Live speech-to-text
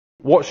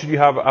What should you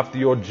have after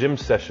your gym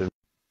session?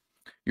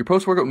 Your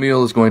post-workout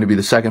meal is going to be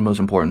the second most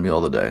important meal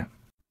of the day.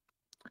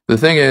 The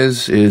thing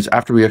is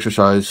after we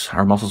exercise,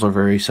 our muscles are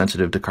very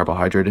sensitive to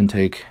carbohydrate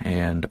intake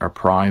and are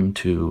primed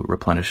to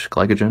replenish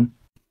glycogen.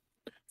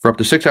 For up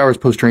to 6 hours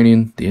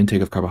post-training, the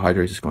intake of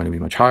carbohydrates is going to be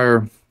much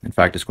higher. In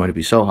fact, it's going to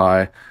be so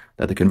high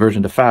that the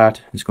conversion to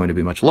fat is going to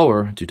be much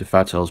lower due to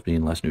fat cells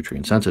being less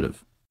nutrient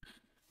sensitive.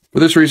 For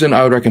this reason,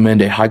 I would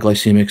recommend a high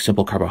glycemic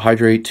simple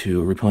carbohydrate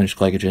to replenish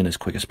glycogen as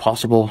quick as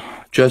possible,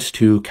 just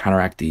to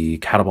counteract the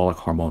catabolic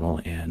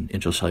hormonal and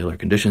intracellular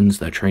conditions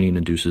that training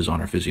induces on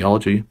our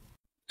physiology.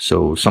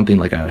 So something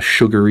like a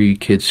sugary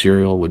kid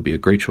cereal would be a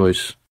great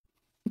choice.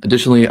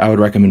 Additionally, I would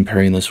recommend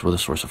pairing this with a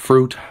source of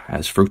fruit,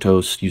 as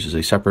fructose uses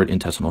a separate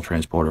intestinal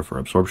transporter for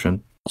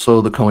absorption.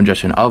 Also, the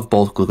co-ingestion of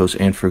both glucose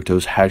and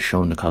fructose has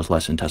shown to cause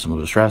less intestinal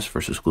distress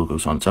versus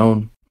glucose on its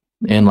own.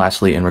 And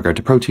lastly, in regard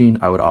to protein,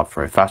 I would opt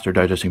for a faster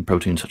digesting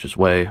protein such as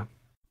whey.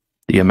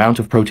 The amount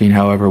of protein,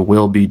 however,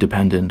 will be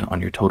dependent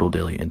on your total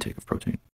daily intake of protein.